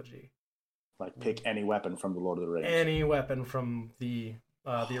Rings trilogy, like pick any weapon from the Lord of the Rings, any weapon from the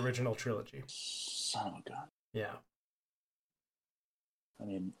original trilogy. Son of a gun. Yeah. I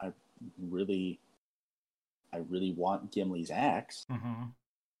mean, I really want Gimli's axe,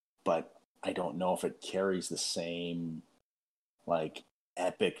 but I don't know if it carries the same, like,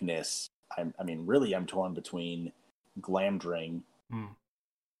 epicness. I mean, really, I'm torn between Glamdring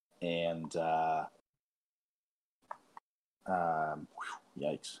and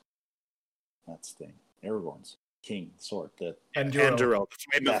yikes, that's the thing. Aragorn's king sword, the Anduril, the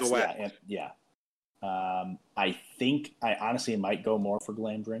Flame of the West. I think I honestly might go more for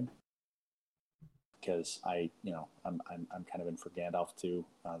Glamdring because I'm kind of in for Gandalf too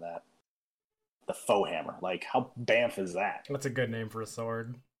on that. The foe hammer, like how bamf is that? That's a good name for a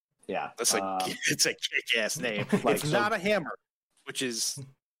sword. Yeah, it's a kick-ass name. It's not a hammer, which is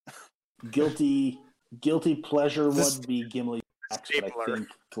guilty pleasure would be Gimli axe, but I think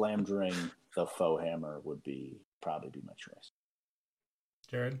Glamdring, the foe hammer, would probably be my choice.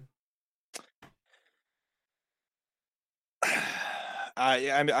 Jared.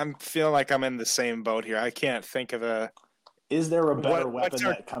 I'm feeling like I'm in the same boat here. I can't think of a. Is there a better weapon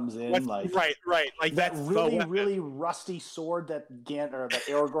that comes in like right, like that really rusty sword that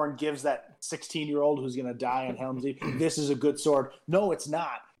Aragorn gives that 16-year-old who's gonna die on Helm's Deep? This is a good sword. No, it's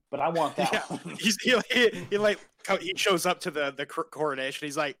not. But I want that one. He shows up to the coronation.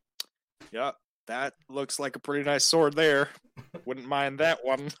 He's like, "Yeah, that looks like a pretty nice sword there. Wouldn't mind that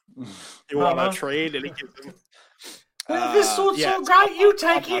one. You want to trade?" And he gives him. Well, this sword's so great, you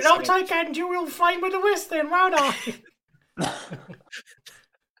take it. I'll take Anduril Flame of the West then, won't I?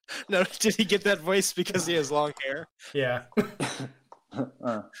 No, did he get that voice because he has long hair? Yeah.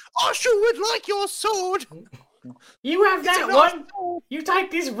 I sure would like your sword. You have that one. You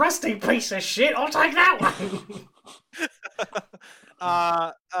take this rusty piece of shit. I'll take that one.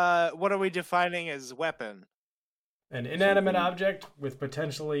 What are we defining as weapon? An inanimate object with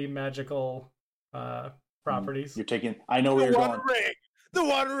potentially magical properties. You're taking. I know where you're going. The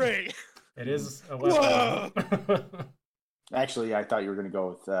One Ring. It is a weapon. Actually, I thought you were going to go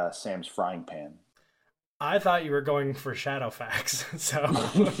with Sam's frying pan. I thought you were going for Shadowfax. So,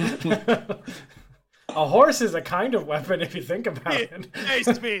 a horse is a kind of weapon if you think about it.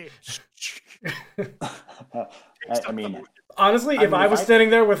 Taste me. I mean, honestly, if I was standing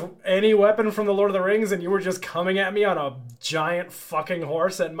there with any weapon from the Lord of the Rings and you were just coming at me on a giant fucking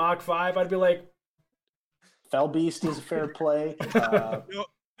horse at Mach 5, I'd be like, Fell Beast is a fair play.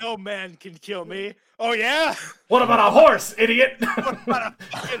 No man can kill me. Oh, yeah? What about a horse, idiot? What about a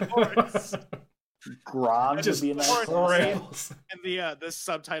fucking horse? Grog would be a nice rails. And the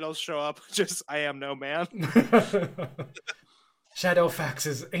subtitles show up, just, I am no man.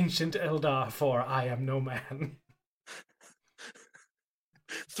 Shadowfax's Ancient Eldar for I am no man.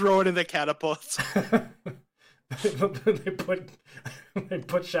 Throw it in the catapult. They put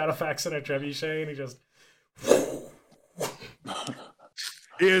Shadowfax in a trebuchet and he just...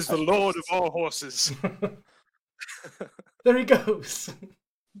 He is the lord of all horses. There he goes.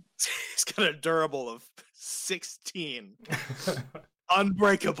 He's got a durable of 16.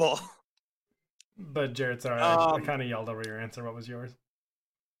 Unbreakable. But Jared, sorry, I kind of yelled over your answer. What was yours?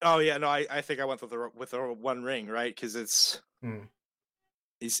 Oh yeah, no, I think I went with the One Ring, right? Because it's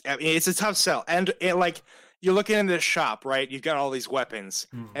a tough sell, and like you're looking in this shop, right? You've got all these weapons,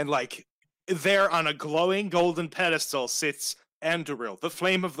 and like there on a glowing golden pedestal sits Anduril, the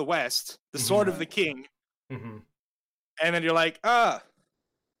Flame of the West, the Sword of the King, Mm-hmm. And then you're like,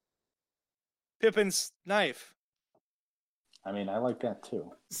 Pippin's knife. I mean, I like that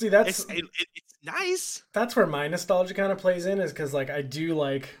too. See, that's it's nice. That's where my nostalgia kind of plays in, is because like I do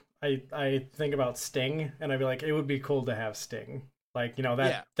like I think about Sting, and I'd be like, it would be cool to have Sting. Like, you know,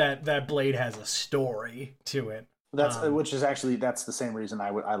 that blade has a story to it. That's which is actually that's the same reason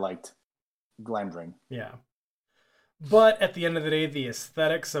I liked Glamdring. Yeah. But at the end of the day, the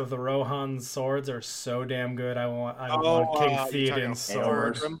aesthetics of the Rohan swords are so damn good. I want King Theoden's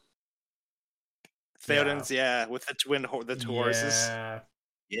sword. Theoden's, with the two horses.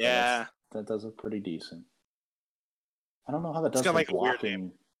 Yeah. That does look pretty decent. I don't know how that does. It's got like blocking. a weird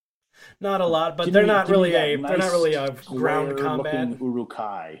name. Not a lot, but they're not really a ground combat.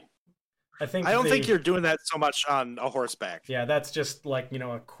 Uruk-hai. I don't think you're doing that so much on a horseback. Yeah, that's just like, you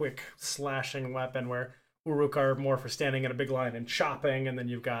know, a quick slashing weapon, where Uruk are more for standing in a big line and chopping, and then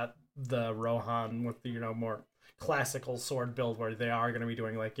you've got the Rohan with the, you know, more classical sword build, where they are going to be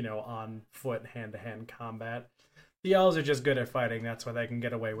doing, like, you know, on foot hand-to-hand combat. The elves are just good at fighting. That's why they can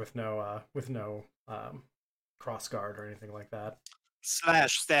get away with no cross guard or anything like that.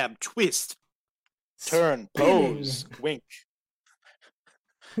 Slash, stab, twist, turn, pose, wink.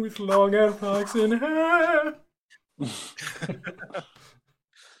 With long ass flaxen hair.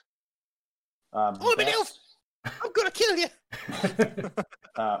 I'm gonna kill you.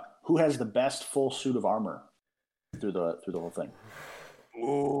 Who has the best full suit of armor through the whole thing?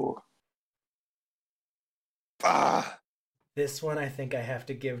 Ooh. This one I think I have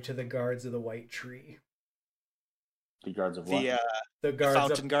to give to the guards of the White Tree. The guards of what? The guards,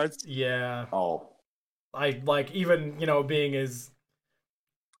 fountain guards. Yeah. Oh. I like, even, you know, being as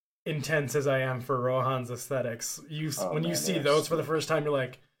intense as I am for Rohan's aesthetics, when you see those for the first time, you're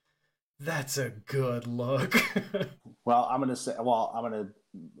like, that's a good look. Well, I'm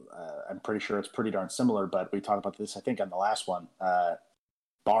pretty sure it's pretty darn similar, but we talked about this, I think, on the last one.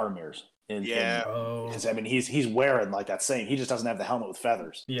 Boromir's. Because I mean, he's wearing like that same. He just doesn't have the helmet with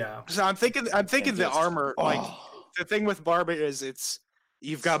feathers. Yeah. So I'm thinking the armor, like the thing with Boromir is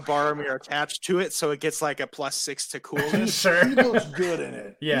you've got Boromir attached to it, so it gets like a +6 to coolness. Sure. He looks good in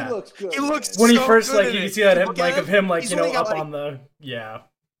it. Yeah. He looks good. He looks when so he first, like, you can see that of him, like, you know, up like, on the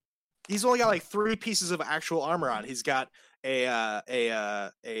He's only got like 3 pieces of actual armor on. He's got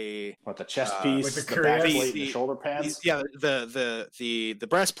the chest piece, like the back plate, the shoulder pads. The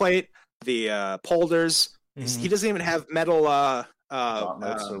breastplate, the polders. Mm-hmm. He doesn't even have metal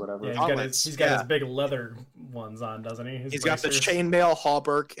gauntlets or whatever. Yeah, he's got his big leather ones on, doesn't he? He's got the chainmail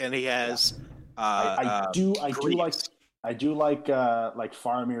hauberk, and he has. I do like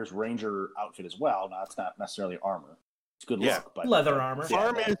Faramir's ranger outfit as well. Now, it's not necessarily armor. It's good look, but leather armor.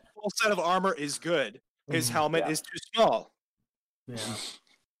 Faramir's full set of armor is good. His helmet is too small.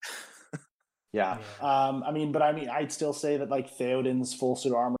 Yeah. I mean, I'd still say that like Theoden's full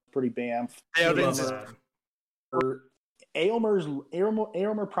suit armor is pretty bamf.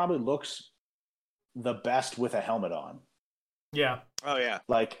 Éomer probably looks the best with a helmet on. Yeah. Oh yeah.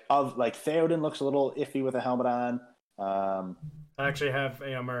 Like Theoden looks a little iffy with a helmet on. I actually have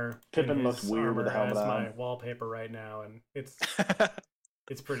Éomer. Pippin looks weird with a helmet on. My wallpaper right now, and it's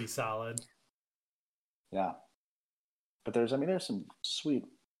pretty solid. Yeah. But there's some sweet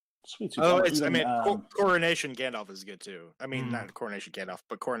suits. Coronation Gandalf is good too. I mean, not Coronation Gandalf,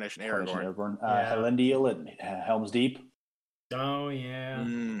 but Coronation Aragorn. Elendil and Helm's Deep. Oh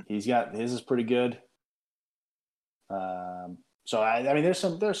yeah. He's got his is pretty good. So I mean, there's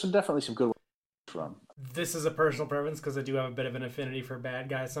definitely some good from. This is a personal preference because I do have a bit of an affinity for bad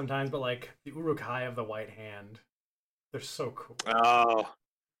guys sometimes, but like the Uruk-hai of the White Hand, they're so cool. Oh.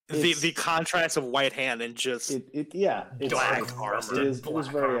 The contrast of White Hand and just black armor. It was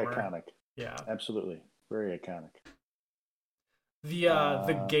very iconic. Yeah, absolutely, very iconic.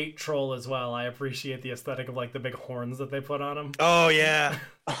 The gate troll as well. I appreciate the aesthetic of like the big horns that they put on him. Oh yeah,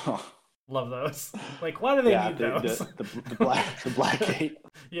 love those. Like, why do they need those? The black gate.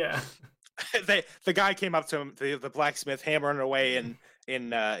 Yeah, the guy came up to him, the blacksmith, hammering away in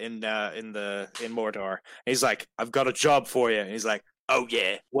Mordor. And he's like, "I've got a job for you." And he's like, "Oh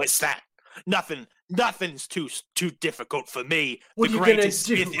yeah, what's that? Nothing's too difficult for me. What the greatest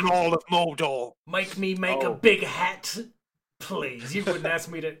smith in all of Mordor. Make me make a big hat, please. You wouldn't ask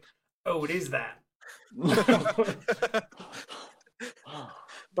me to. Oh, what is that?"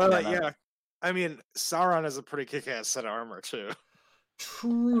 But yeah, I mean, Sauron has a pretty kick-ass set of armor too.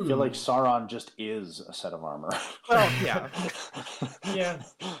 True. I feel like Sauron just is a set of armor. Well, yeah, yeah.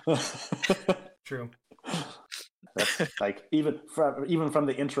 True. That's like even from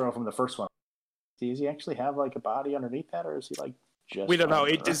the intro from the first one. Does he actually have like a body underneath that, or is he like We don't know.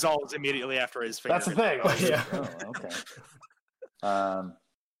 It dissolves immediately after his finger. That's the thing. Like, yeah. Oh, okay.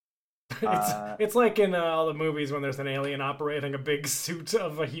 It's like in all the movies when there's an alien operating a big suit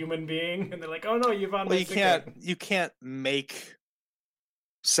of a human being, and they're like, "Oh no, you found my secret." You can't make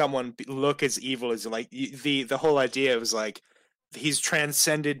someone look as evil as like the whole idea was like he's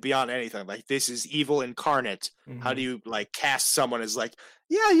transcended beyond anything. Like this is evil incarnate. Mm-hmm. How do you like cast someone as like,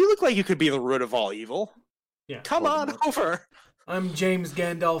 yeah, you look like you could be the root of all evil. Yeah, come on over. I'm James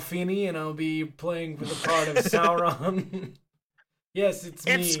Gandolfini, and I'll be playing for the part of Sauron. Yes, it's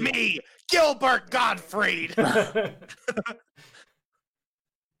me. It's me, Gilbert Gottfried.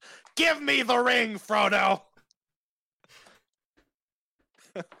 Give me the ring, Frodo.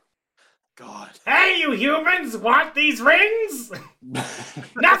 God. Hey, you humans, want these rings?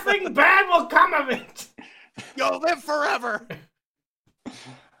 Nothing bad will come of it. You'll live forever.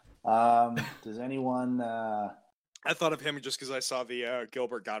 Does anyone... I thought of him just because I saw the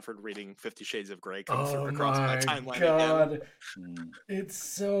Gilbert Gottfried reading 50 Shades of Grey come through across my timeline again. It's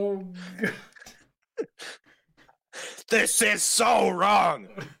so good. This is so wrong,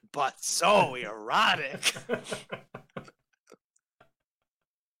 but so erotic.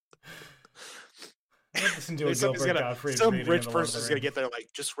 Listen to some rich person's gonna get there like,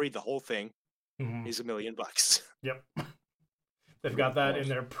 just read the whole thing. Mm-hmm. He's $1 million. Yep. They've got that in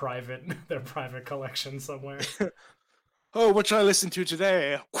their private collection somewhere. Oh, what should I listen to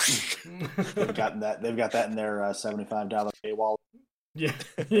today? They've got that in their $75 paywall. Yeah,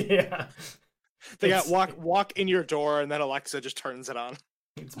 yeah. They got walk in your door, and then Alexa just turns it on.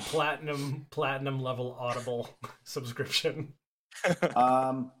 It's platinum level Audible subscription.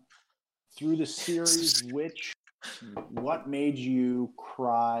 Through the series, what made you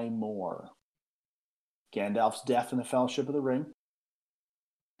cry more? Gandalf's death in the Fellowship of the Ring,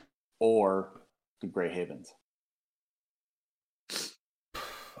 or the Grey Havens?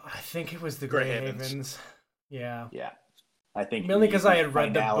 I think it was the Grey Havens. Yeah. Yeah. I think mainly because I had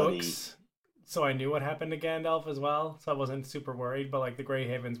read the books, so I knew what happened to Gandalf as well, so I wasn't super worried. But like the Grey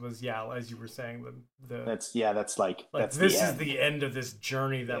Havens was, as you were saying, that's this is the end of this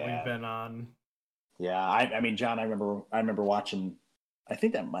journey that we've been on. Yeah, I mean, John, I remember watching. I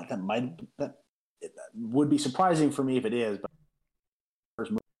think that would be surprising for me if it is, but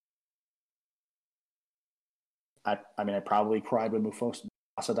first movie, I probably cried when Mufasa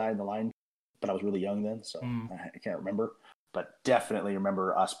died in The Lion, but I was really young then, so I can't remember. But definitely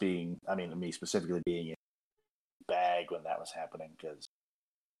remember us being, me specifically being in the bag when that was happening, because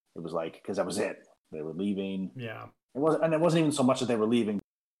that was it. They were leaving. Yeah. It wasn't even so much that they were leaving.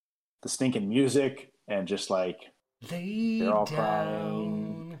 The stinking music and just like they're all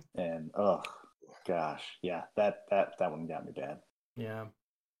crying and oh gosh, yeah, that one got me bad. Yeah.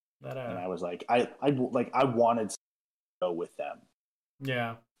 And I was like, I wanted to go with them.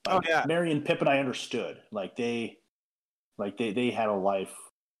 Yeah. Merry and Pippin, I understood. Like they had a life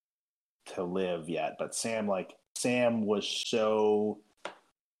to live yet, but Sam was so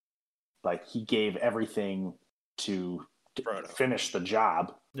like he gave everything to finish the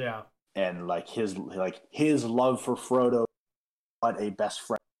job. Yeah. And his love for Frodo, what a best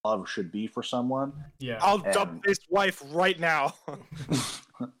friend love should be for someone. Yeah. I'll dump this wife right now.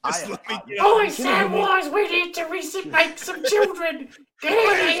 Samwise, we need to make some children. Get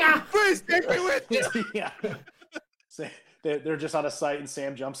in here. Please take me with you. Yeah. They're just on a site and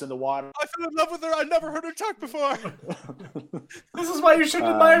Sam jumps in the water. I fell in love with her. I never heard her talk before. This is why you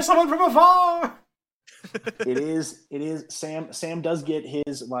shouldn't admire someone from afar. It is. Sam does get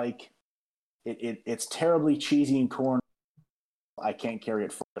his it's terribly cheesy and corny. I can't carry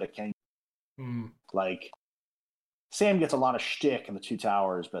it forward, but I can. Sam gets a lot of shtick in the Two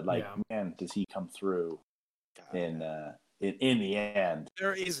Towers, but man, does he come through in the end.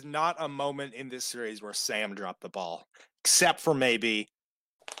 There is not a moment in this series where Sam dropped the ball, except for maybe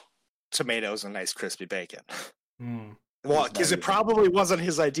tomatoes and nice crispy bacon. Well, because it probably wasn't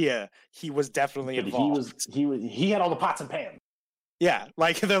his idea. He was definitely involved. He had all the pots and pans. Yeah,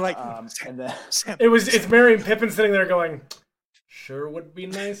 they're like, and then it's Merry and Pippin sitting there going, "Sure would be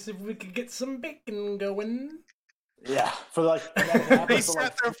nice if we could get some bacon going." Yeah, they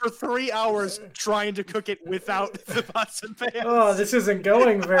sat there for 3 hours trying to cook it without the pots and pans. Oh, this isn't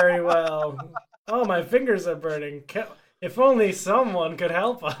going very well. Oh, my fingers are burning. If only someone could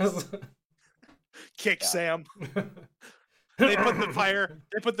help us. Kick Sam. They put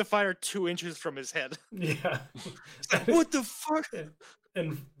the fire 2 inches from his head. Yeah. What the fuck?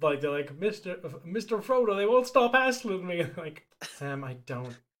 And they're like, Mr. Frodo, they won't stop hassling me. Like, Sam, I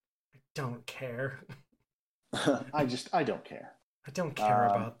don't care. I don't care. I don't care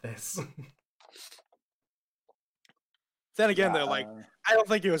about this. Then again, they're like, I don't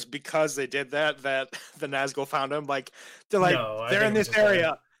think it was because they did that the Nazgul found him. Like, they're like, they're in this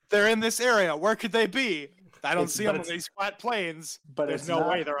area. They're in this area. Where could they be? I don't see them on these flat plains. But there's no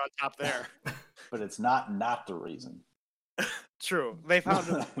way they're on top there. But it's not the reason. True. They found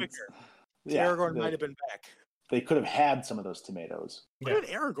him quicker. Aragorn might have been back. They could have had some of those tomatoes. What did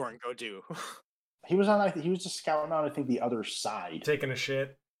Aragorn go do? He was just scouting out, I think, the other side. Taking a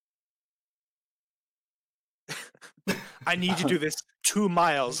shit. I need to do this 2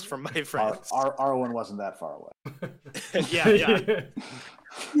 miles from my friends. Arwen wasn't that far away. Yeah.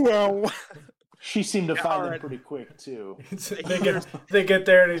 Well, she seemed to find him pretty quick too. They get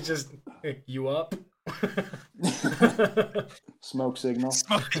there and he's just, you up? Smoke signal.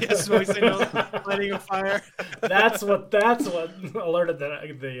 Smoke signal. Lighting a fire. That's what alerted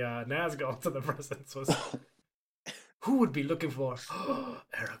the Nazgul to the presence was. Who would be looking for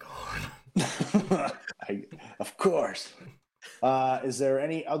Aragorn? Of course. Is there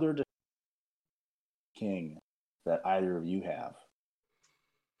any other king that either of you have?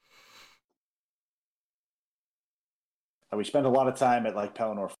 We spent a lot of time at like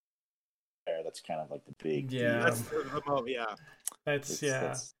Pelennor Fair. That's kind of like the big That's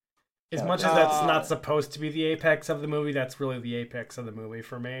as much as that's not supposed to be the apex of the movie, that's really the apex of the movie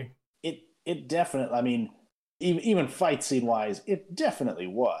for me. It definitely, I mean, even fight scene wise, it definitely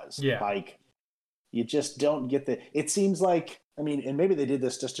was. Yeah. Like, you just don't get it seems like, I mean, and maybe they did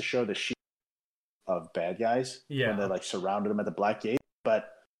this just to show the sheer of bad guys when they like surrounded them at the Black Gate,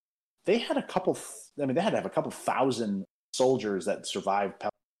 but they had they had to have a couple thousand soldiers that survived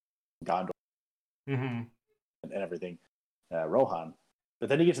Gondor and everything, Rohan. But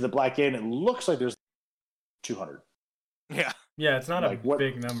then you get to the Black Gate and it looks like there's 200. Yeah. Yeah, it's not like a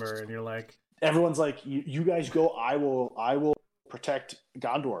big number, and you're like, everyone's like, you guys go, I will protect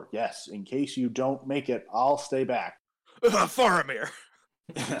Gondor. Yes, in case you don't make it, I'll stay back. Faramir.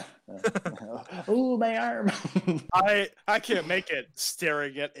 Ooh, my arm. I can't make it.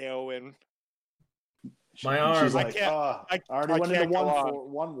 Staring at Eowyn. My arm. She's like, I already went into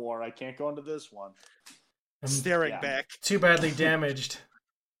one war. I can't go into this one. I'm staring back. Too badly damaged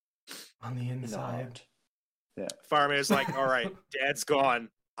on the inside. Yeah. Faramir's like, all right, Dad's gone.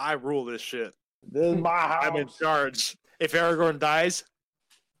 I rule this shit. This is my house. I'm in charge. If Aragorn dies,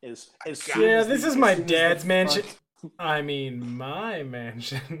 this is my dad's mansion. I mean, my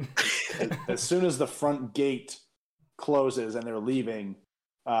mansion. As soon as the front gate closes and they're leaving,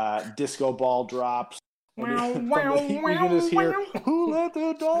 disco ball drops. We can just hear, who let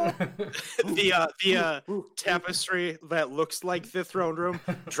the dog? The tapestry that looks like the throne room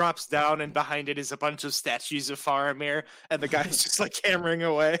drops down, and behind it is a bunch of statues of Faramir, and the guy's just like hammering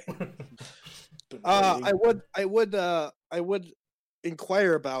away. I would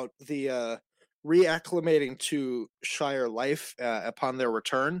inquire about the reacclimating to Shire life upon their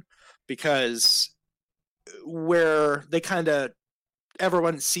return, because where they kind of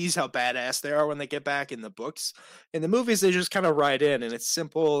everyone sees how badass they are when they get back in the books. In the movies, they just kind of ride in, and it's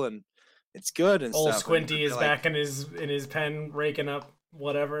simple and it's good and Old stuff. Squinty is back in his pen, raking up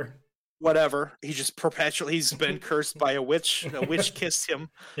whatever. He just he's been cursed by a witch. A witch kissed him,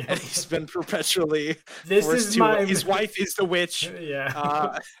 and he's been perpetually his wife is the witch.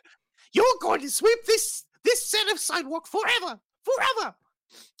 Yeah. You're going to sweep this set of sidewalk forever.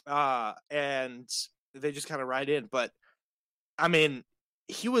 And they just kind of ride in, but I mean,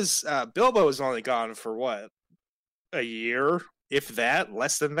 Bilbo was only gone for what, a year, if that,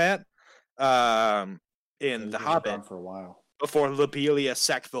 less than that. In The Hobbit for a while before Lobelia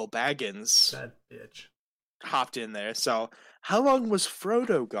Sackville Baggins, that bitch, hopped in there. So, how long was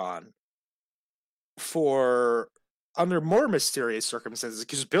Frodo gone? For under more mysterious circumstances,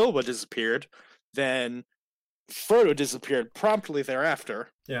 because Bilbo disappeared, then Frodo disappeared promptly thereafter.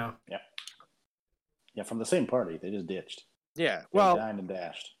 Yeah. From the same party, they just ditched. Yeah, they dined and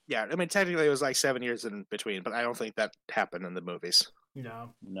dashed. Yeah, I mean, technically it was like 7 years in between, but I don't think that happened in the movies.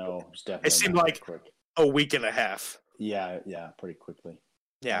 No, it's definitely. It seemed like quick. A week and a half. Yeah, pretty quickly.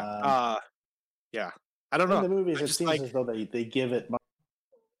 Yeah, I don't know. In the movies, it seems as though they give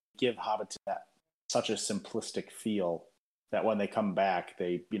Hobbit that such a simplistic feel that when they come back,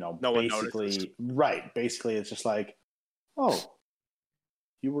 they basically it's just like, oh,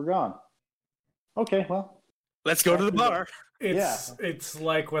 you were gone. Okay, well. Let's go to the bar. It's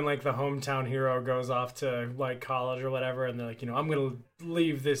like when like the hometown hero goes off to like college or whatever, and they're like, I'm gonna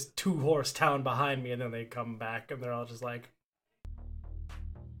leave this 2-horse town behind me, and then they come back and they're all just like,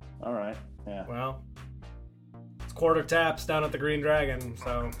 all right, yeah. Well, it's quarter taps down at the Green Dragon,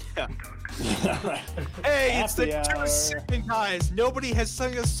 so. Yeah. Hey, it's the 2 second guys. Nobody has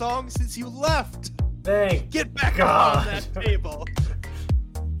sung a song since you left. Thank Get back God. on that table.